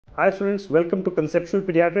Hi students, welcome to Conceptual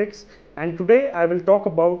Pediatrics, and today I will talk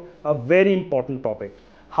about a very important topic.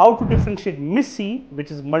 How to differentiate MIS-C,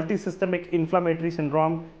 which is Multisystemic Inflammatory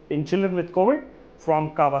Syndrome in children with COVID,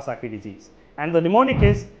 from Kawasaki disease. And the mnemonic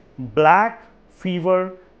is black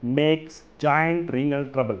fever makes giant renal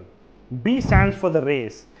trouble. B stands for the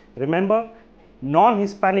race. Remember,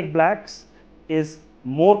 non-Hispanic blacks is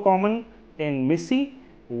more common in MIS-C,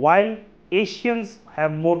 while Asians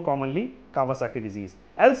have more commonly Kawasaki disease.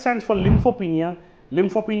 L stands for lymphopenia.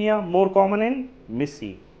 Lymphopenia more common in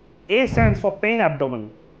MIS-C. A stands for pain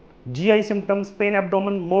abdomen. GI symptoms, pain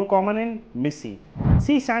abdomen more common in MIS-C.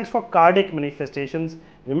 C stands for cardiac manifestations.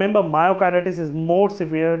 Remember, myocarditis is more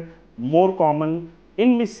severe, more common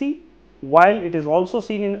in MIS-C, while it is also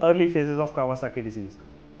seen in early phases of Kawasaki disease.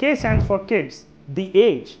 K stands for kids, the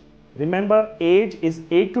age. Remember, age is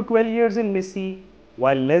 8 to 12 years in MIS-C,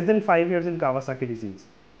 while less than 5 years in Kawasaki disease.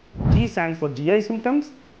 G stands for GI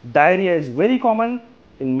symptoms. Diarrhea is very common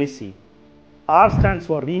in MIS-C. R stands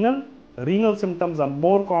for renal. Renal symptoms are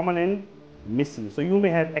more common in MIS-C. So you may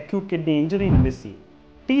have acute kidney injury in MIS-C.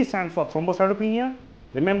 T stands for thrombocytopenia.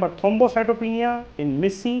 Remember, thrombocytopenia in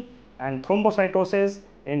MIS-C and thrombocytosis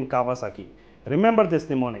in Kawasaki. Remember this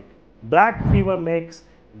mnemonic. Black fever makes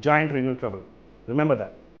giant renal trouble. Remember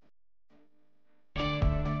that.